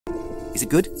Is it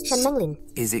good? Shen Menglin.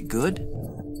 Is it good?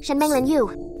 Shen Menglin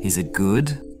Yu. Is it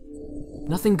good?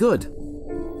 Nothing good.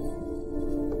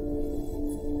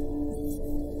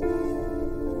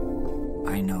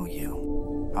 I know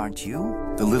you. Aren't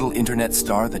you? The little internet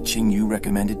star that Cheng Yu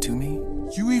recommended to me?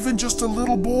 You even just a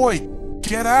little boy.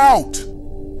 Get out!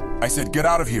 I said get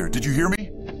out of here. Did you hear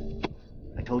me?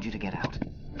 I told you to get out.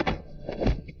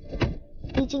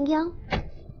 Hey, Jingyang?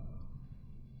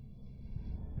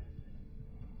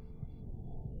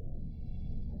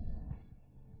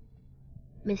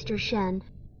 Mr. Shen,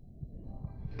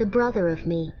 the brother of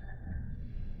me.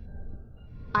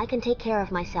 I can take care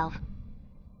of myself.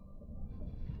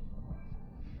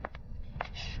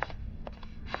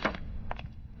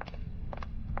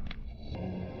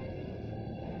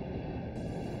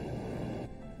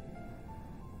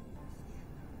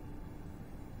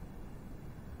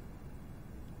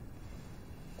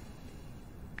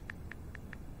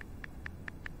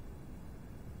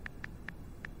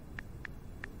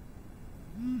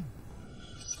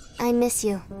 I miss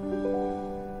you.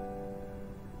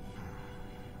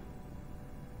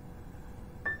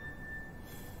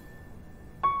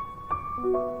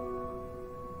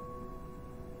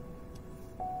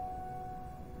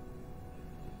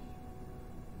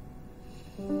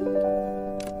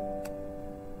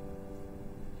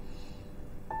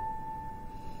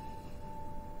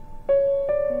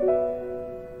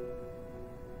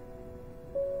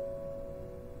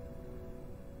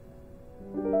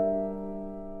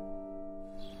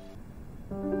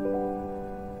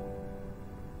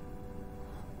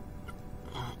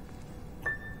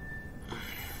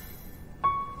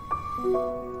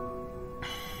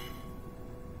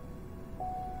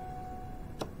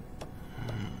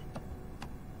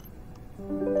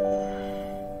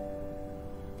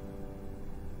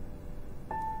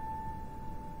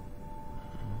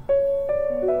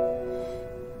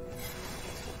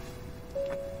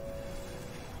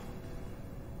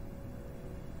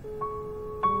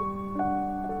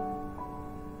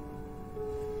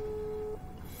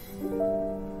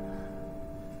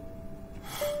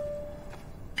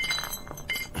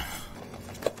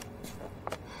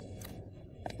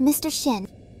 Mr. Shen,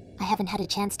 I haven't had a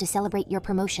chance to celebrate your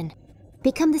promotion.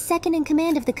 Become the second in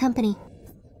command of the company.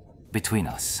 Between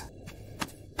us,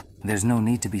 there's no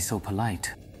need to be so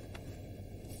polite.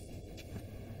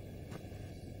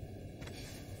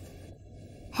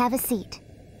 Have a seat.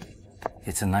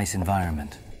 It's a nice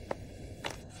environment.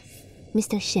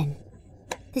 Mr. Shen,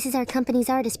 this is our company's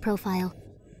artist profile.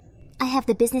 I have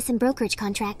the business and brokerage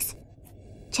contracts.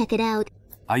 Check it out.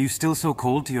 Are you still so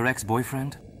cold to your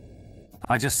ex-boyfriend?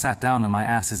 I just sat down and my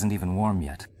ass isn't even warm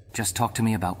yet. Just talk to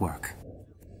me about work.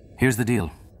 Here's the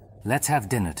deal. Let's have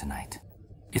dinner tonight.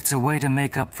 It's a way to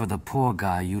make up for the poor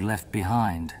guy you left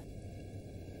behind.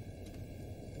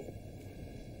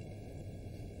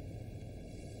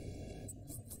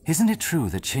 Isn't it true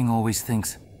that Cheng always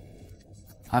thinks,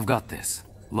 I've got this,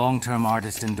 long-term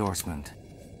artist endorsement.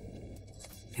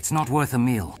 It's not worth a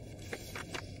meal.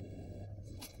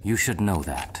 You should know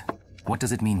that. What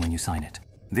does it mean when you sign it?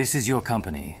 This is your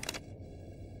company.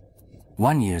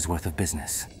 1 year's worth of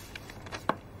business.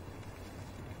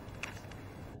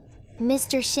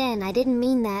 Mr. Shen, I didn't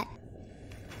mean that.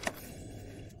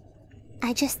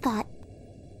 I just thought...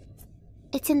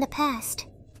 It's in the past.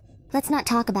 Let's not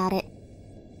talk about it.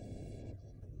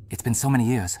 It's been so many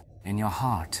years. In your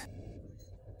heart.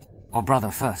 Or brother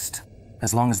first.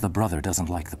 As long as the brother doesn't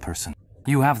like the person.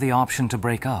 You have the option to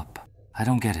break up. I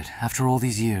don't get it. After all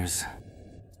these years...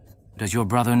 Does your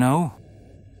brother know?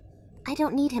 I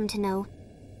don't need him to know.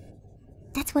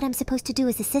 That's what I'm supposed to do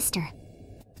as a sister.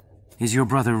 Is your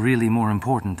brother really more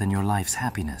important than your life's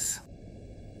happiness?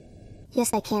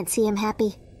 Yes, I can't see him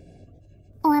happy.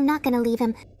 Or I'm not gonna leave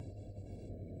him.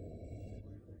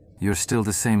 You're still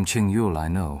the same Cheng Yu I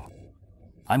know.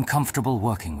 I'm comfortable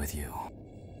working with you.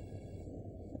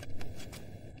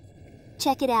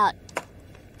 Check it out.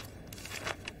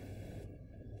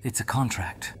 It's a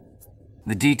contract.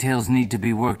 The details need to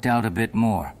be worked out a bit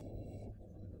more.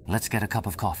 Let's get a cup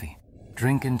of coffee.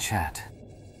 Drink and chat.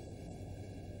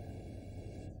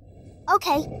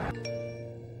 Okay.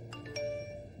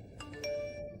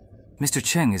 Mr.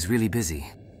 Cheng is really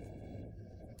busy.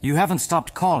 You haven't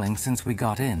stopped calling since we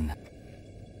got in.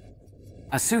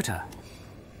 Asuta.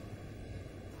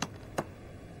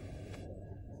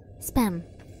 Spam.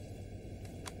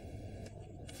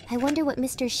 I wonder what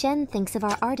Mr. Shen thinks of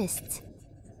our artists.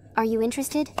 Are you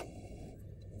interested?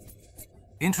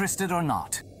 Interested or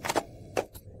not?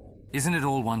 Isn't it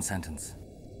all one sentence?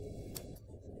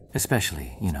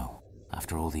 Especially, you know,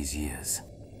 after all these years.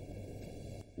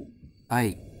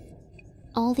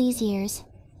 All these years?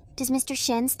 Does Mr.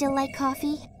 Shen still like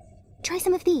coffee? Try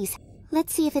some of these.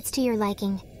 Let's see if it's to your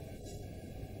liking.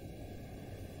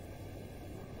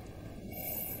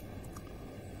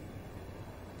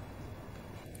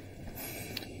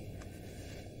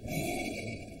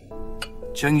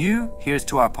 Cheng Yu, here's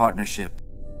to our partnership.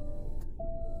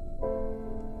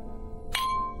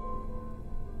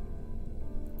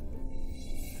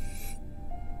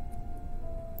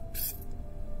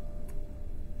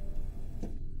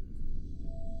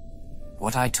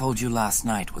 What I told you last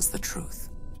night was the truth.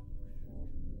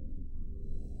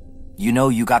 You know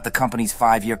you got the company's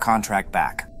 5-year contract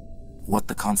back. What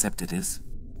the concept it is?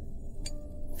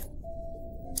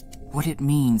 What it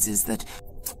means is that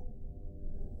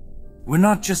we're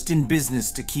not just in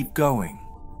business to keep going.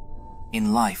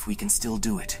 In life, we can still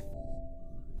do it.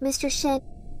 Mr. Shen,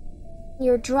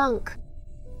 you're drunk.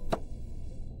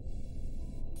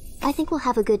 I think we'll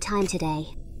have a good time today.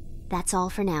 That's all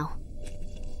for now.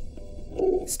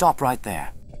 Stop right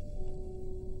there.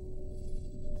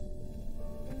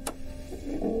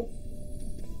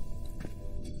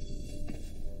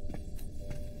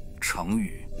 Cheng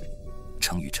Yu.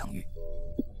 Cheng Yu, Cheng Yu.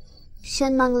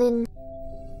 Shen Manglin.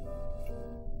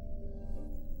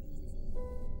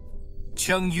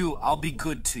 Cheng Yu, I'll be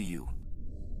good to you.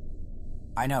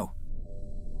 I know.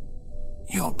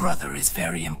 Your brother is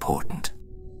very important.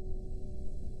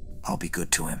 I'll be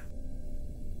good to him.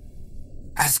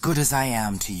 As good as I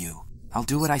am to you. I'll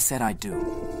do what I said I'd do.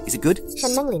 Is it good?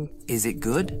 Shen Manglin. Is it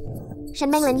good?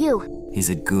 Shen Manglin, you. Is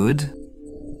it good?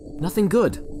 Nothing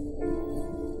good.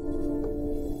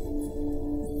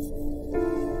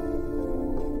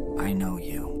 I know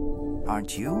you.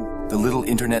 Aren't you? The little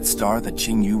internet star that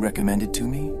Cheng Yu recommended to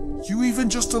me? You even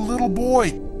just a little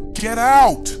boy. Get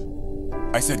out!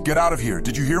 I said get out of here.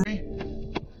 Did you hear me?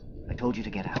 I told you to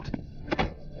get out.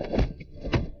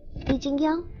 Hey,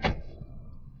 Jingyang?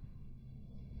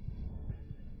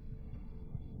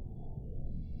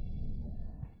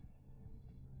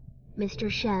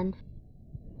 Mr. Shen,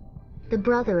 the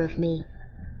brother of me.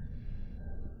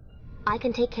 I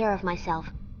can take care of myself.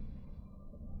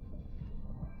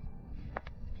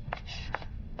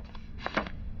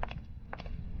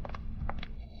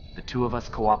 The two of us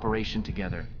cooperation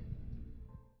together.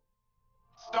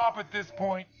 Stop at this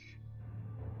point.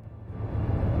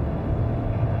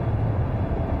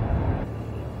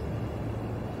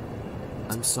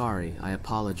 I'm sorry, I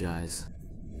apologize.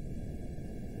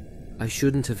 I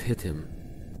shouldn't have hit him.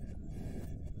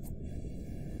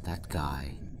 That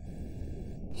guy.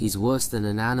 He's worse than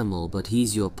an animal, but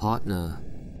he's your partner.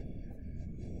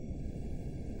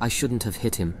 I shouldn't have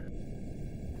hit him.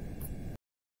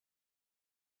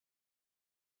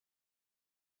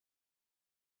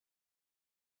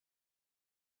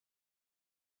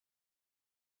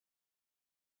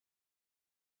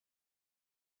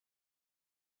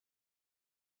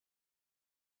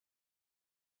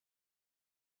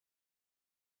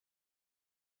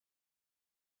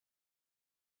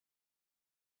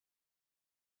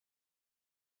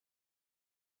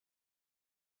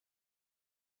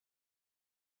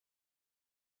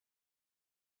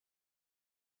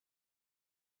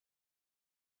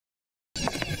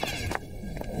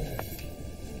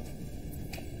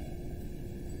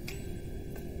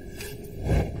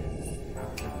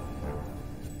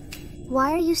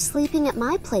 Why are you sleeping at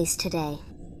my place today?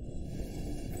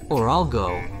 Or I'll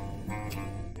go.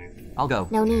 I'll go.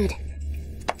 No need.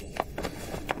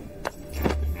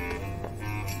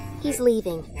 He's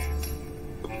leaving.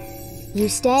 You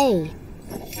stay.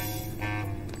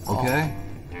 Okay.